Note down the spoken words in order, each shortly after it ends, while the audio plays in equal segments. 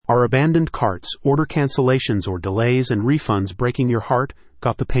Are abandoned carts, order cancellations or delays and refunds breaking your heart?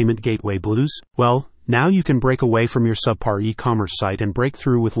 Got the payment gateway blues? Well, now you can break away from your subpar e-commerce site and break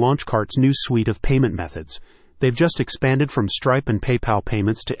through with LaunchCart's new suite of payment methods. They've just expanded from Stripe and PayPal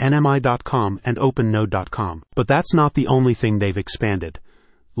payments to NMI.com and OpenNode.com. But that's not the only thing they've expanded.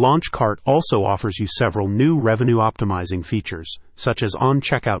 LaunchCart also offers you several new revenue-optimizing features, such as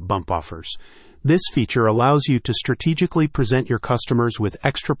on-checkout bump offers. This feature allows you to strategically present your customers with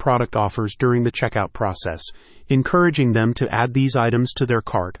extra product offers during the checkout process, encouraging them to add these items to their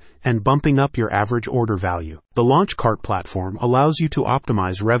cart and bumping up your average order value. The LaunchCart platform allows you to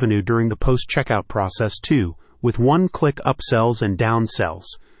optimize revenue during the post-checkout process too, with one-click upsells and downsells.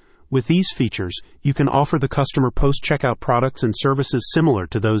 With these features, you can offer the customer post-checkout products and services similar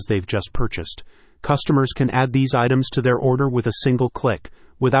to those they've just purchased. Customers can add these items to their order with a single click,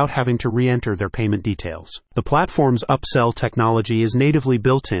 without having to re-enter their payment details. The platform's upsell technology is natively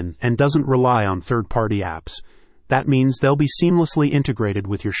built in and doesn't rely on third-party apps. That means they'll be seamlessly integrated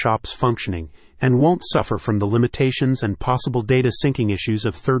with your shop's functioning and won't suffer from the limitations and possible data syncing issues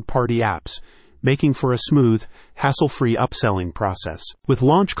of third-party apps, making for a smooth, hassle-free upselling process. With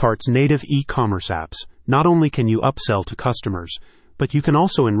LaunchCart's native e-commerce apps, not only can you upsell to customers, but you can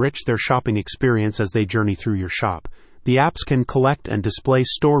also enrich their shopping experience as they journey through your shop. The apps can collect and display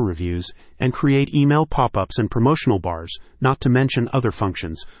store reviews and create email pop-ups and promotional bars, not to mention other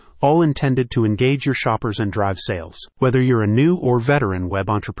functions, all intended to engage your shoppers and drive sales. Whether you're a new or veteran web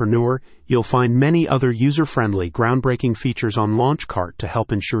entrepreneur, you'll find many other user-friendly, groundbreaking features on LaunchCart to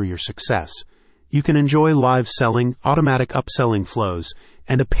help ensure your success. You can enjoy live selling, automatic upselling flows,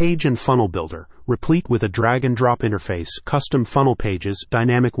 and a page and funnel builder, replete with a drag-and-drop interface, custom funnel pages,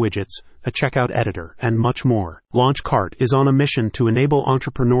 dynamic widgets, a checkout editor, and much more. LaunchCart is on a mission to enable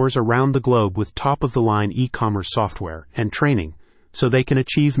entrepreneurs around the globe with top-of-the-line e-commerce software and training, so they can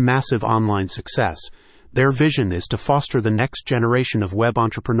achieve massive online success. Their vision is to foster the next generation of web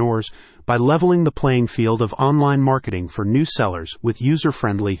entrepreneurs by leveling the playing field of online marketing for new sellers with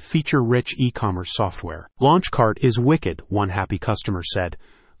user-friendly, feature-rich e-commerce software. LaunchCart is wicked, one happy customer said.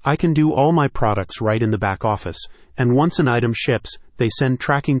 I can do all my products right in the back office, and once an item ships, they send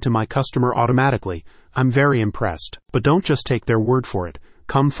tracking to my customer automatically. I'm very impressed. But don't just take their word for it.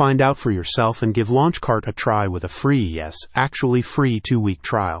 Come find out for yourself and give LaunchCart a try with a free 2-week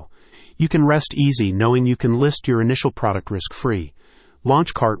trial. You can rest easy knowing you can list your initial product risk-free.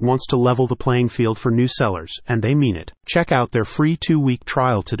 LaunchCart wants to level the playing field for new sellers, and they mean it. Check out their free 2-week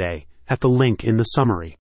trial today at the link in the summary.